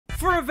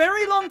For a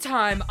very long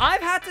time,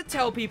 I've had to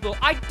tell people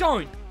I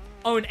don't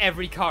own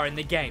every car in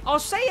the game. I'll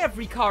say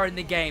every car in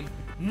the game,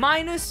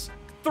 minus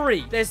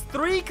 3. There's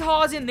 3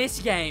 cars in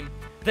this game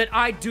that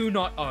I do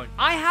not own.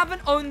 I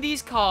haven't owned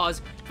these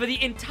cars for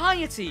the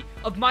entirety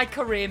of my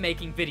career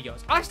making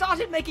videos. I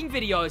started making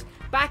videos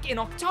back in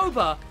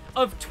October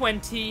of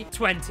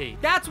 2020.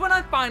 That's when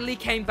I finally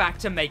came back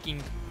to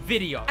making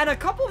videos. And a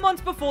couple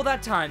months before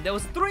that time, there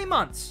was 3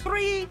 months,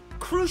 3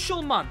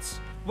 crucial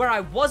months where I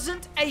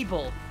wasn't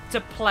able to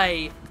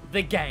play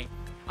the game.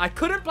 I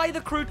couldn't play the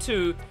Crew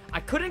 2, I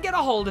couldn't get a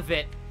hold of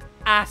it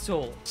at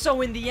all. So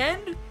in the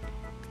end,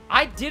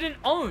 I didn't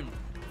own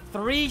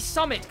 3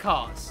 Summit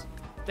cars.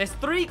 There's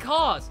 3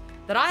 cars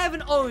that I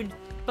haven't owned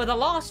for the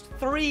last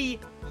 3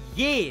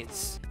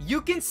 years. You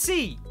can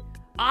see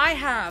I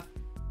have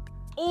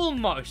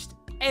almost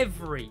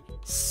every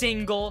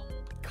single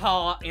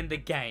car in the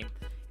game.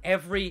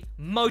 Every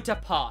motor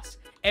pass,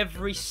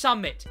 every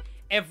summit,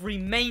 every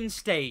main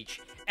stage,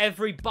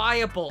 every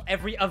buyable,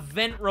 every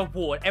event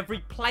reward, every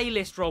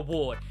playlist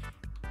reward.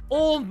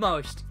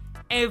 Almost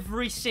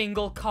every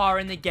single car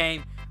in the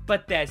game,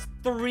 but there's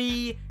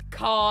 3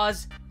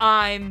 cars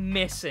I'm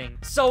missing.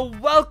 So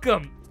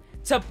welcome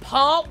to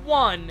part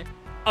 1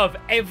 of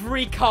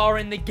every car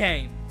in the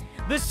game.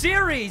 The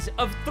series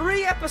of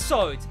 3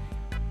 episodes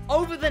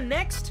over the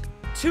next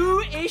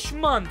 2-ish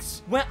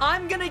months where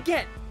I'm gonna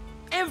get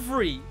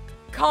every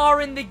car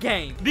in the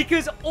game.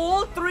 Because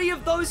all 3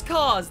 of those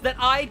cars that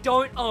I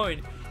don't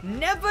own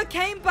never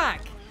came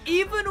back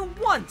even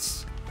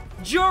once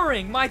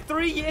during my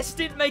 3-year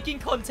stint making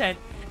content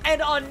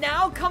and are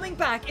now coming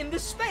back in the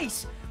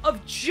space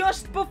of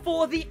just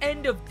before the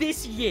end of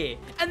this year.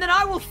 And then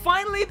I will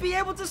finally be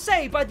able to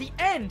say by the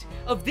end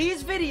of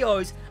these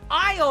videos,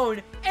 I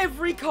own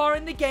every car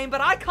in the game, but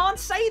I can't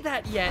say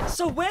that yet.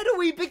 So where do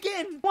we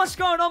begin? What's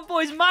going on,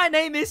 boys? My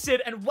name is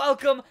Sid, and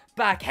welcome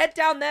back. Head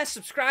down there,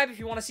 subscribe if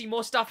you want to see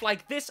more stuff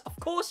like this. Of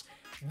course,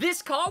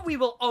 this car we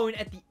will own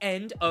at the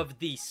end of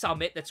the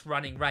summit that's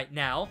running right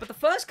now. But the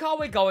first car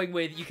we're going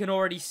with, you can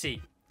already see.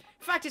 In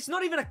fact, it's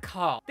not even a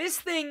car. This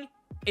thing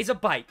is a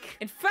bike.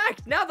 In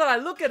fact, now that I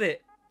look at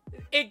it,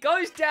 it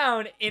goes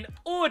down in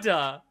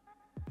order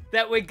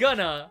that we're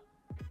gonna...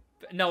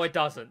 No, it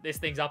doesn't. This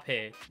thing's up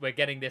here. We're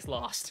getting this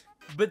last.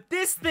 But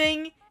this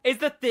thing is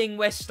the thing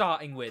we're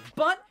starting with.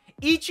 But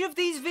each of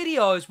these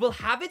videos will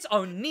have its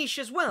own niche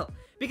as well,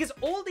 because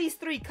all these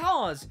 3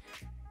 cars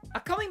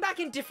are coming back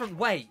in different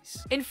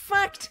ways. In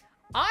fact,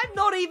 I'm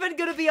not even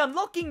gonna be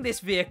unlocking this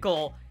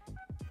vehicle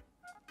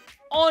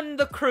on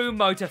the Crew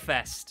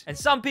Motorfest. And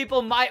some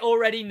people might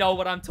already know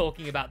what I'm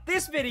talking about.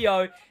 This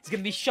video is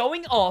gonna be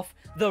showing off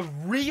the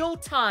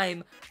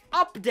real-time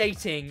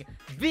updating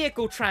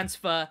vehicle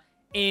transfer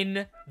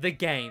in the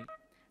game.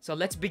 So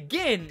let's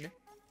begin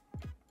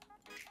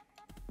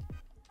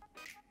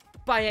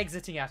by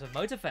exiting out of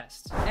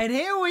Motorfest. And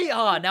here we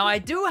are. Now, I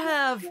do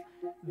have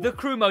the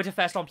Crew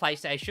Motorfest on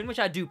PlayStation, which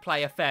I do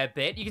play a fair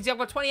bit. You can see I've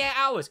got 28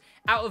 hours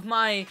out of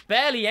my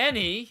barely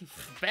any,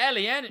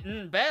 300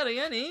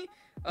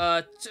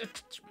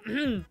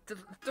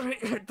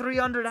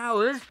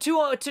 hours.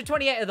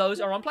 28 of those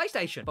are on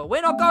PlayStation. But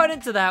we're not going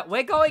into that.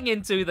 We're going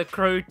into the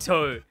Crew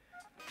 2.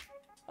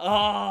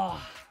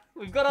 Oh,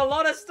 we've got a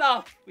lot of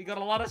stuff. We got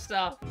a lot of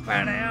stuff.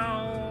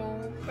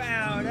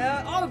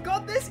 Oh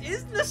god, this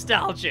is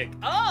nostalgic.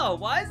 Oh,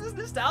 why is this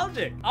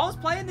nostalgic? I was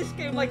playing this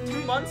game like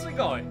 2 months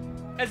ago,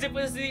 as if it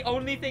was the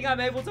only thing I'm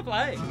able to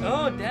play.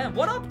 Oh damn,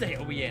 what update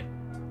are we in?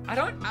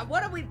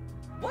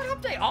 What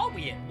update are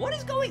we in? What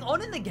is going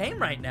on in the game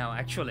right now,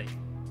 actually?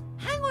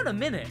 Hang on a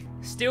minute.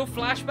 Still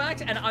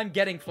flashbacks, and I'm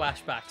getting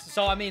flashbacks.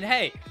 So, I mean,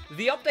 hey,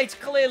 the update's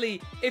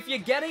clearly, if you're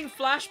getting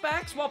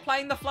flashbacks while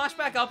playing the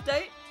flashback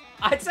update,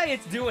 I'd say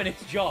it's doing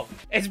its job.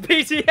 It's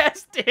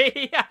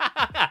PTSD.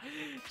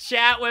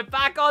 Chat, we're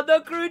back on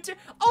the Crew 2.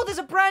 Oh, there's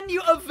a brand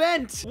new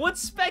event. What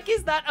spec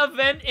is that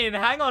event in?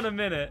 Hang on a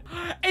minute.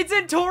 It's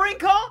in touring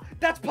car?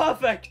 That's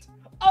perfect.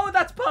 Oh,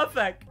 that's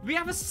perfect. We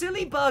have a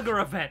silly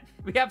burger event.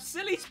 We have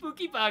silly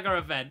spooky burger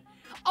event.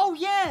 Oh,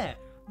 yeah.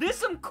 There's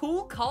some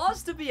cool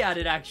cars to be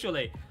added,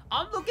 actually.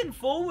 I'm looking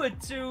forward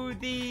to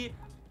the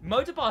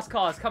Motorpass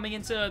cars coming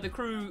into the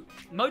Crew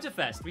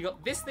Motorfest. We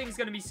got this thing's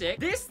gonna be sick.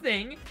 This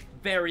thing,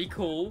 very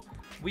cool.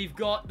 We've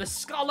got the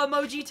skull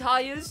emoji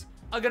tires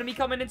are gonna be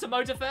coming into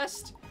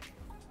Motorfest.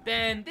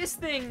 Then this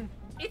thing,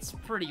 it's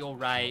pretty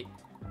alright.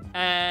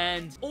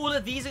 And all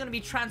of these are gonna be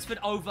transferred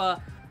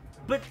over.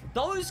 But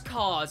those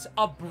cars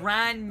are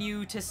brand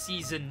new to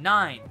Season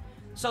 9.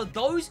 So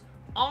those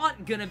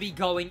aren't gonna be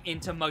going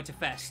into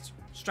Motorfest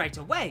straight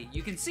away.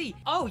 You can see,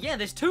 oh yeah,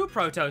 there's 2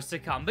 protos to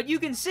come. But you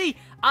can see,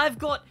 I've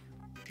got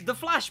the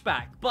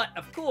flashback, but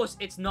of course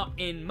it's not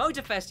in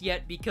Motorfest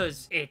yet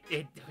because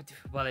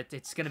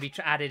it's gonna be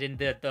added in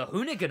the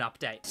Hoonigan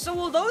update. So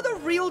although the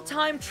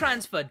real-time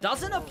transfer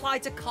doesn't apply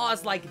to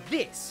cars like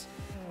this,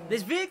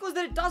 there's vehicles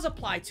that it does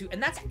apply to,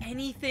 and that's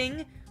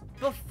anything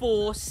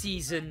before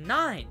Season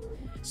 9.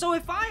 So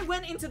if I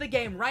went into the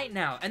game right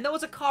now and there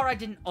was a car I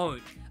didn't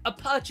own, a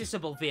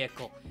purchasable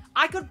vehicle,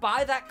 I could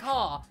buy that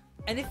car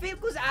And if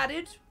it was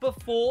added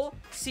before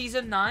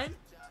Season 9,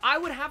 I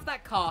would have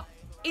that car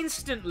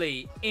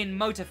instantly in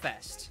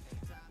Motorfest.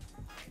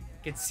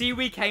 You can see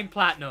we came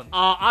Platinum.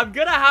 I'm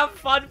gonna have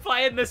fun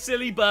playing the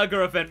Silly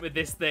Burger event with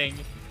this thing.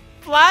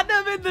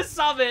 Platinum in the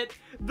Summit.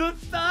 The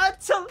third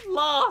to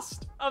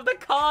last of the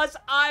cars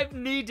I've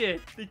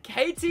needed. The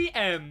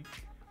KTM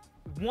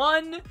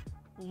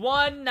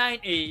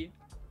 190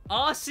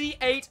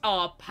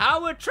 RC8R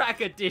Power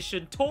Track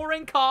Edition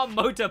Touring Car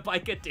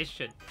Motorbike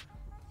Edition.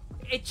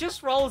 It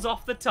just rolls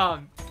off the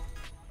tongue.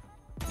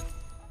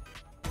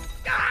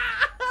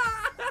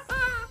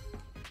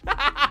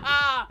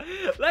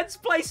 Let's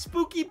play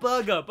Spooky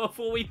Burger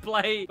before we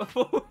play...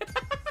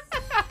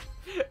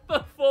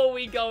 Before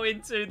we go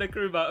into the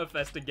Crew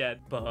Motorfest again.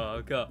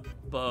 Burger,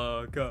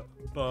 burger,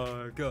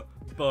 burger,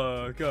 burger,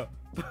 burger.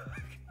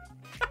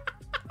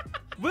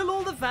 Will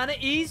all the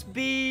vanities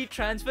be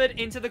transferred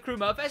into the Crew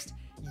Motorfest?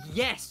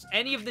 Yes,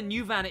 any of the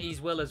new vanities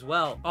will as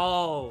well.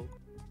 Oh,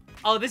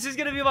 this is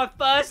gonna be my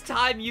first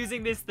time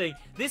using this thing.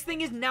 This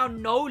thing is now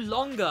no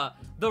longer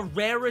the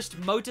rarest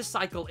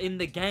motorcycle in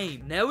the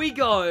game. There we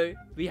go.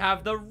 We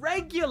have the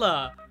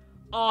regular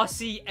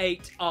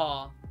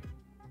RC8R.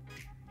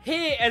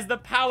 Here is the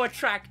Power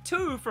Track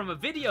 2 from a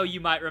video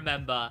you might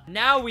remember.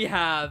 Now we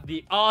have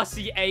the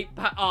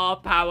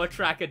RC8R Power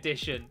Track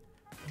Edition.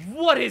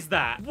 What is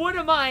that? What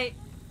am I...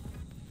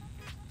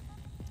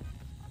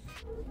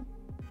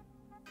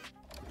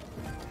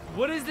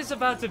 What is this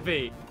about to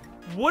be?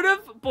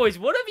 Boys,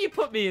 what have you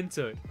put me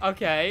into?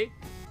 Okay.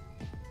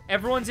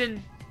 Everyone's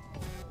in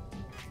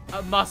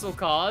muscle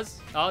cars.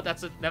 Oh,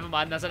 never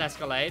mind, that's an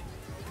Escalade.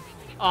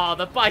 Oh,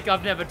 the bike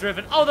I've never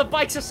driven. Oh, the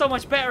bikes are so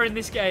much better in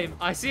this game.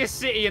 I see a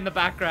city in the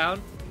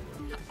background.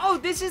 Oh,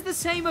 this is the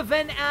same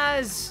event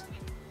as...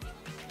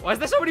 Why is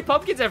there so many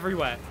pumpkins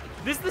everywhere?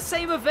 This is the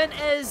same event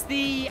as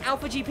the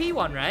Alpha GP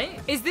one, right?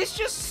 Is this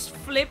just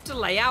flipped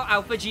layout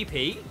Alpha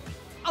GP?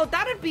 Oh,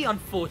 that'd be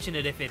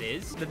unfortunate if it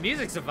is. The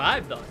music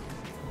survived, though.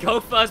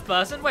 Go first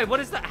person? Wait, what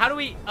is that? How do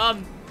we,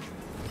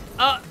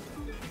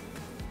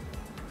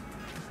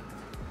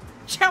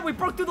 Chat, we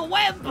broke through the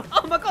web!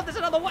 Oh my god, there's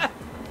another web!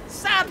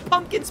 Sad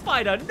pumpkin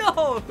spider,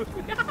 no!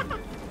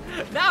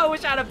 Now I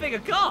wish I had a bigger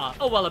car.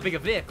 Oh, well, a bigger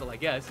vehicle, I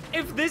guess.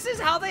 If this is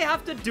how they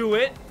have to do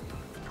it,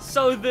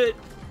 so that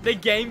the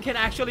game can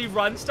actually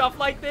run stuff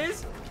like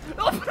this...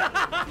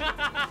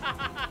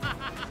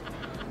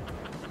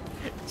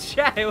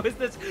 Chat, it was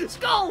this...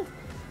 Skull!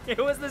 It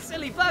was the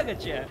Silly Burger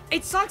chair.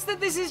 It sucks that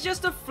this is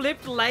just a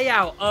flipped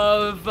layout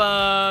of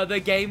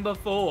the game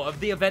before, of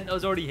the event that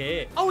was already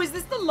here. Oh, is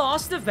this the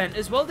last event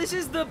as well? This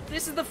is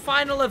the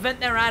final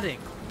event they're adding.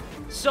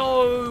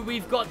 So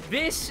we've got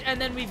this,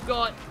 and then we've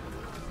got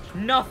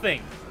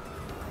nothing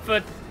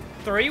for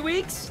 3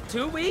 weeks,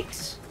 2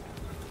 weeks.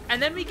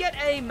 And then we get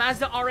a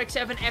Mazda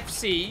RX-7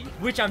 FC,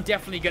 which I'm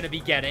definitely going to be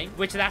getting,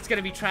 which that's going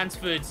to be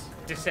transferred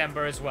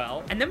December as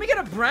well. And then we get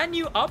a brand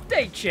new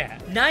update,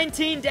 chat.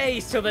 19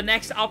 days till the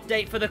next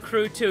update for the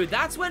Crew 2.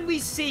 That's when we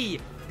see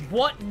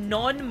what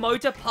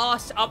non-Motor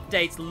Pass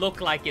updates look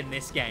like in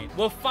this game.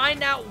 We'll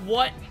find out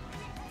what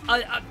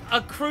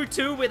a Crew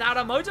 2 without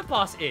a Motor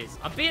Pass is.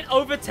 I'm being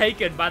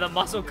overtaken by the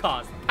muscle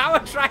cars. Power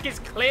Track is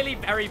clearly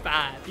very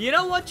bad. You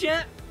know what,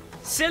 chat?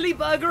 Silly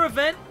Burger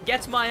event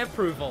gets my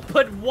approval.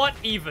 But what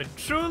even?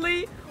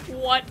 Truly,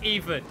 what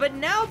even? But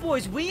now,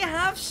 boys, we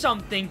have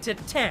something to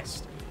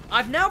test.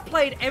 I've now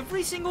played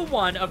every single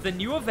one of the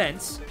new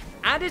events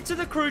added to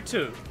the Crew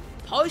 2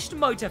 post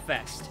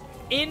Motorfest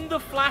in the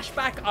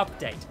flashback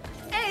update.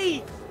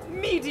 A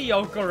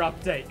mediocre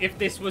update, if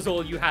this was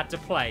all you had to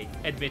play,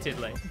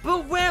 admittedly.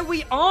 But where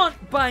we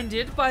aren't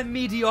binded by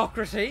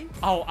mediocrity.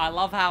 Oh, I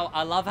love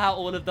how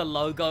all of the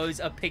logos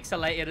are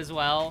pixelated as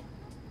well.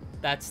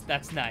 That's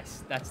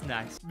nice. That's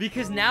nice.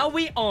 Because now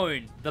we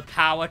own the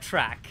Power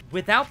Track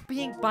without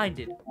being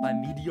binded by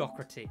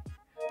mediocrity.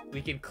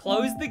 We can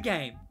close the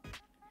game.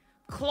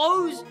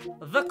 Close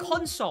the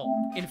console,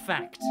 in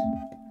fact.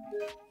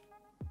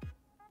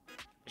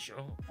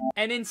 Sure.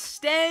 And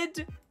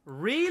instead,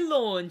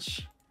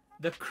 relaunch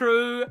the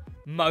Crew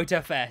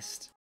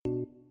Motorfest.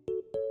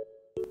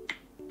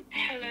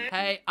 Hello.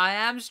 Hey, I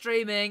am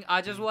streaming.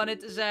 I just wanted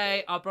to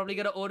say I'm probably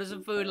gonna order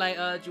some food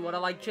later. Do you want to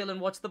like chill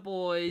and watch the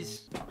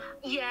boys?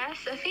 Yes,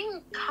 I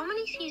think. How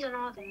many seasons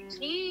are there?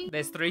 3?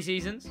 There's 3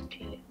 seasons.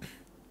 2.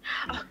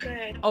 Oh,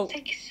 good. Oh. I'll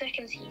take a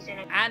second season.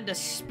 And a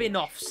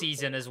spin-off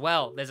season as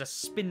well. There's a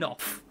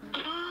spin-off.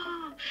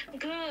 Oh,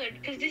 good.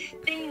 Because this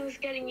thing was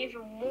getting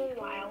even more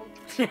wild.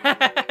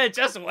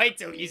 Just wait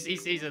till you see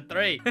season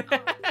 3. Oh,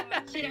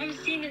 I've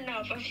seen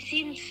enough. I've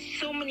seen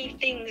so many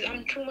things.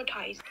 I'm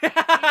traumatized.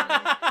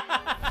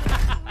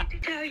 I have to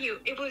tell you,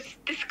 it was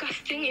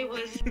disgusting. It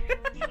was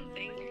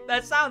something.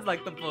 That sounds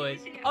like the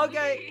boys.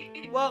 Okay,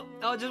 well,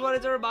 I just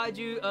wanted to remind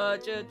you,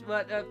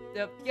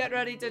 get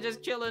ready to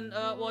just chill and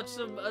watch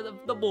some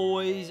the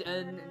boys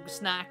and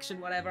snacks and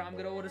whatever. I'm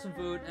gonna order some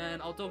food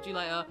and I'll talk to you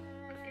later.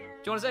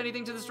 Do you want to say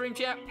anything to the stream,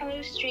 chat?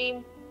 Hello,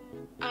 stream.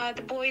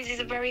 The Boys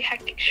is a very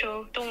hectic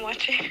show. Don't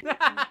watch it.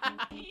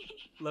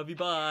 Love you,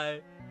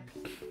 bye.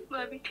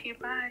 Love you too.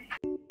 Bye.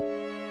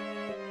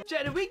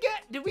 Chat, did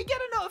we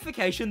get a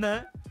notification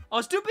there? I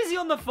was too busy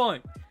on the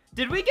phone.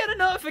 Did we get a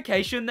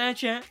notification there,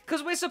 chat?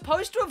 Because we're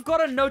supposed to have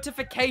got a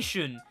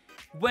notification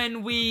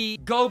when we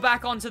go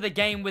back onto the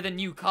game with a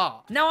new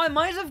car. Now, I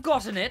might have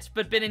gotten it,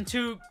 but been in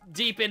too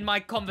deep in my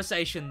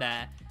conversation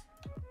there.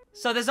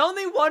 So there's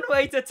only one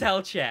way to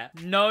tell,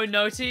 chat. No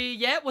noti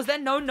yet? Was there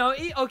no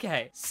noti?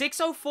 Okay.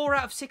 604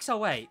 out of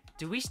 608.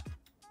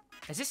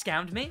 Has this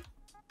scammed me?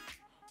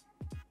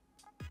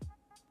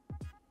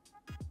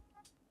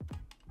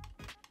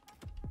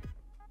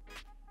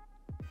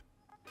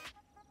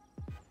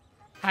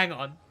 Hang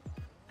on.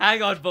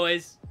 Hang on,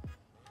 boys.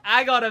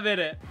 Hang on a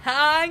minute.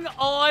 Hang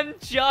on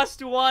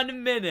just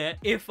 1 minute.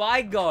 If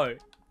I go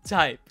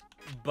type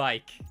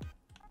bike.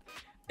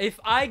 If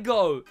I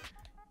go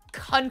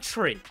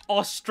country,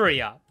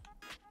 Austria.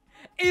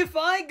 If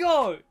I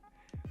go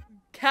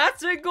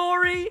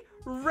category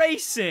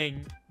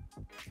racing.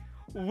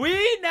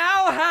 We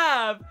now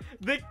have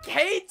the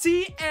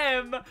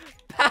KTM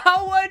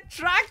Power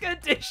Track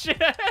Edition.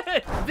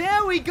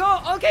 There we go.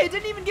 Okay, it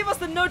didn't even give us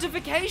the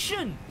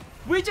notification.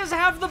 We just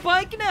have the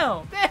bike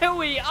now. There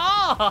we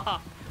are.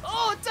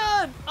 Oh,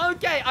 done.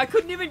 Okay, I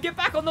couldn't even get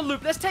back on the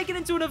loop. Let's take it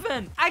into an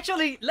event.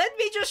 Actually, let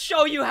me just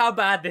show you how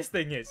bad this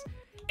thing is.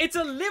 It's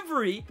a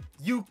livery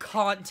you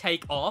can't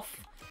take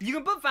off. You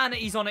can put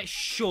vanities on it,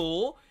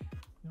 sure,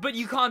 but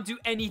you can't do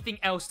anything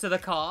else to the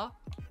car.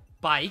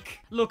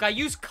 Bike. Look, I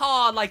use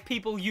car like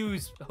people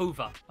use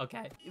Hoover,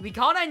 okay? We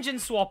can't engine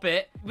swap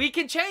it. We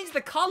can change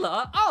the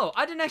color. Oh,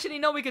 I didn't actually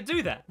know we could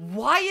do that.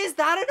 Why is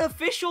that an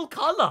official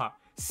color?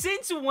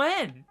 Since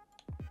when?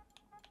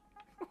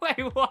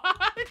 Wait, what?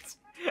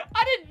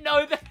 I didn't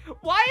know that.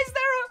 Why is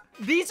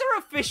there these are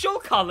official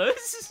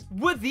colors?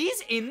 Were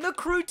these in the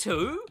Crew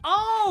too?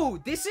 Oh,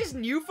 this is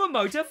new for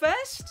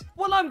Motorfest?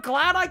 Well, I'm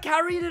glad I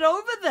carried it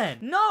over then.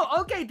 No,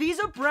 okay, these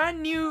are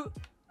brand new.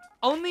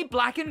 Only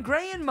black and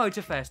gray in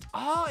Motorfest.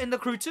 Oh, in the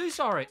Crew 2,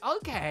 sorry.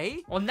 Okay.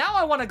 Well, now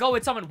I want to go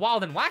with something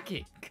wild and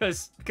wacky.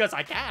 Because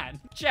I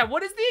can. Chat,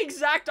 what is the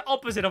exact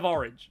opposite of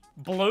orange?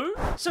 Blue?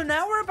 So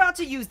now we're about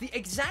to use the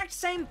exact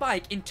same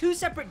bike in 2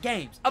 separate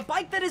games. A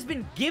bike that has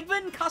been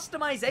given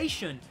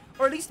customization,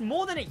 or at least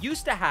more than it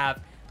used to have,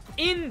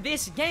 in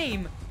this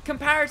game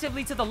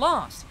comparatively to the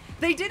last.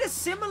 They did a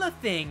similar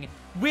thing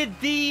with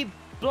the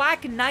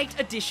Black Knight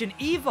Edition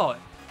Evo.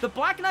 The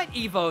Black Knight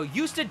Evo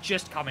used to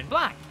just come in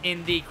black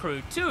in the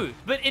Crew 2,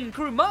 but in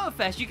Crew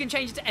Motorfest, you can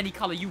change it to any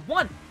color you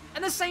want.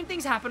 And the same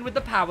things happen with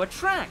the Power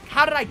Track.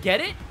 How did I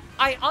get it?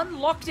 I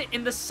unlocked it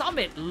in the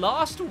Summit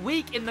last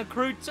week in the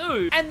Crew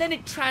 2, and then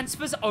it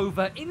transfers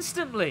over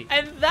instantly.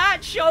 And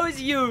that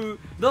shows you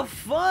the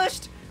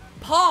first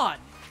part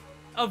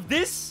of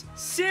this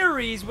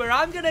series where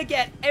I'm gonna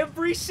get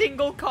every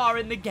single car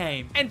in the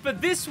game. And for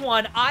this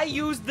one, I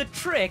used the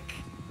trick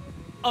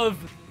of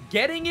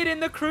getting it in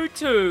the Crew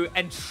 2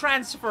 and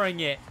transferring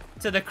it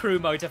to the Crew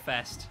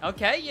Motorfest.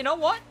 Okay, you know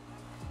what?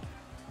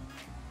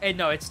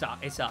 No, it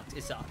sucked. It sucks.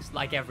 It sucks.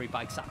 Like every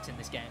bike sucks in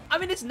this game. I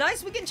mean, it's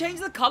nice we can change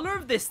the color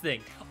of this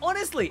thing.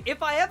 Honestly,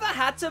 if I ever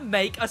had to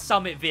make a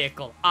Summit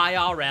vehicle,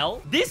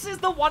 IRL, this is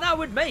the one I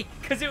would make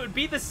because it would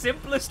be the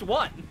simplest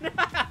one.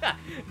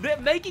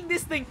 Making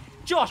this thing...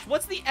 Josh,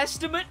 what's the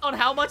estimate on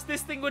how much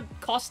this thing would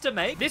cost to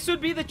make? This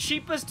would be the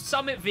cheapest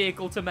Summit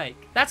vehicle to make.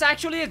 That's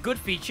actually a good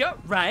feature,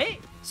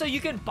 right? So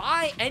you can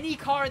buy any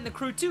car in the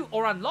Crew 2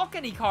 or unlock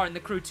any car in the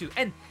Crew 2.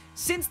 And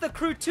since the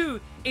Crew 2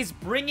 is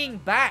bringing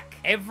back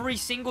every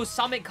single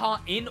Summit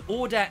car in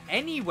order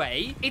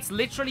anyway, it's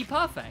literally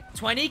perfect.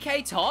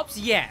 20k tops?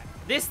 Yeah.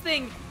 This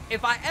thing,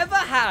 if I ever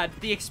had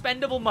the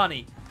expendable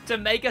money to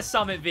make a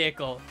Summit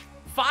vehicle,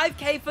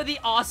 5k for the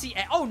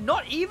RC8. Oh,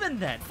 not even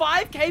then.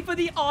 5k for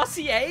the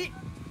RC8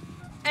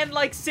 and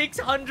like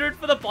 600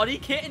 for the body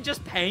kit and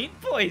just paint?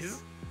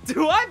 Boys,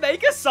 do I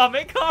make a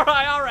Summit car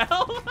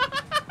IRL?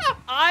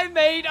 I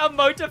made a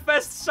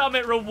Motorfest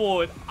Summit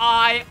reward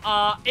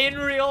in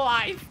real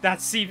life. That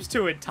seems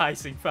too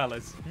enticing,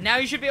 fellas. Now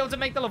you should be able to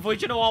make the La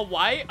Voiture Noir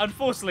white.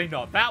 Unfortunately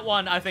not. That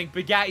one, I think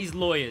Bugatti's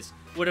lawyers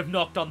would have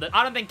knocked on the...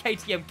 I don't think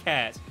KTM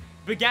cares.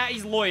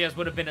 Bugatti's lawyers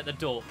would have been at the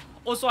door.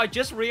 Also, I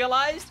just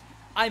realized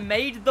I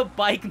made the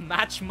bike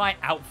match my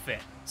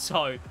outfit.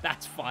 So,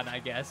 that's fun, I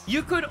guess.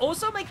 You could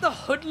also make the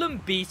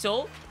Hoodlum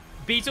Beetle.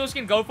 Beetles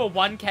can go for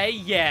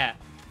 1k, yeah.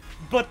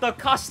 But the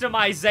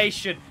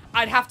customization,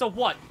 I'd have to,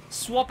 what?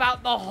 Swap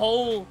out the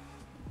whole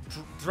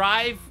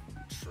drive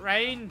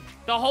train?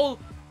 The whole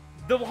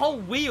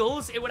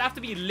wheels. It would have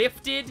to be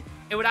lifted.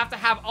 It would have to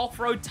have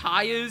off-road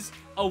tires,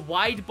 a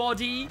wide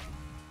body,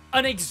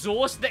 an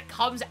exhaust that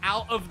comes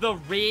out of the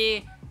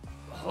rear,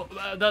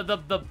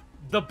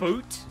 the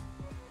boot.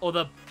 Or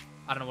the...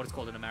 I don't know what it's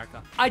called in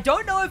America. I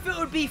don't know if it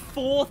would be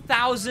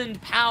 4,000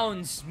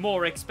 pounds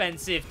more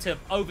expensive to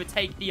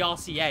overtake the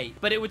RCA,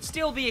 but it would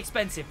still be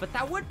expensive. But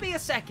that would be a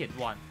second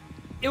one.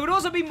 It would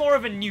also be more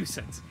of a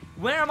nuisance.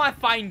 Where am I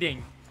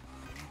finding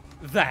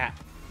that,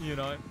 you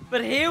know?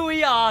 But here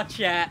we are,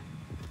 chat.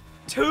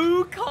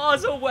 2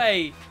 cars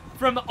away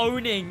from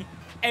owning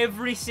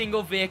every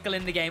single vehicle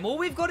in the game. All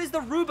we've got is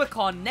the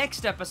Rubicon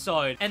next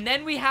episode. And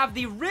then we have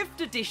the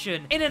Rift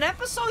Edition in an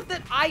episode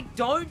that I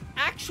don't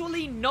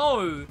actually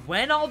know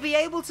when I'll be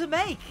able to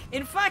make.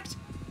 In fact,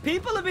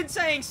 people have been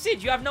saying,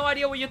 Sid, you have no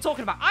idea what you're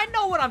talking about. I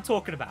know what I'm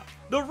talking about.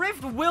 The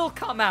Rift will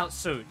come out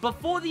soon.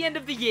 Before the end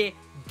of the year,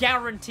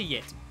 guarantee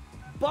it.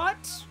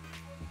 But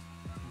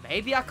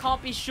maybe I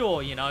can't be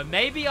sure, you know.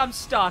 Maybe I'm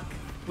stuck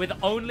with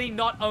only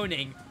not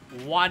owning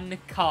one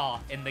car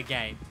in the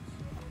game.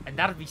 And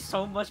that'd be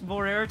so much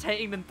more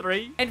irritating than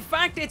 3. In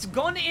fact, it's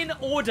gone in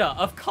order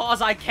of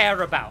cars I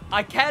care about.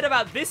 I cared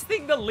about this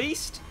thing the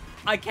least.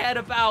 I cared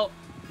about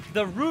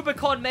the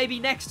Rubicon maybe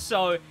next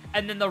so,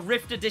 and then the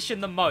Rift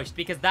Edition the most,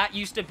 because that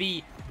used to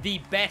be the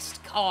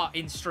best car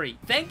in Street.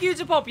 Thank you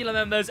to popular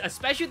members, a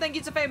special thank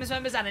you to famous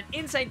members, and an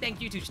insane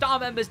thank you to star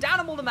members,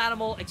 Danimal the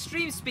Manimal,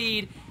 Extreme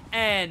Speed,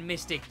 and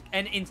Mystic,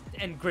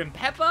 and Grim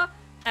Pepper,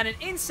 and an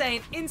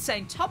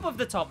insane top of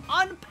the top,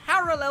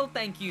 unparalleled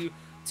thank you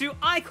to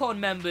Icon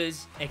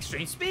members,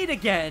 Extreme Speed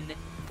again,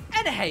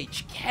 and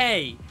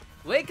HK.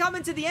 We're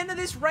coming to the end of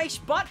this race,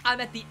 but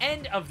I'm at the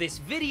end of this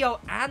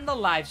video and the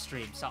live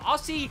stream. So I'll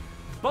see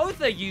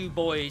both of you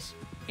boys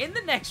in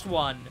the next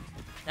one.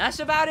 That's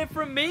about it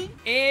from me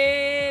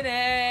in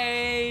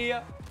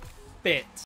a bit.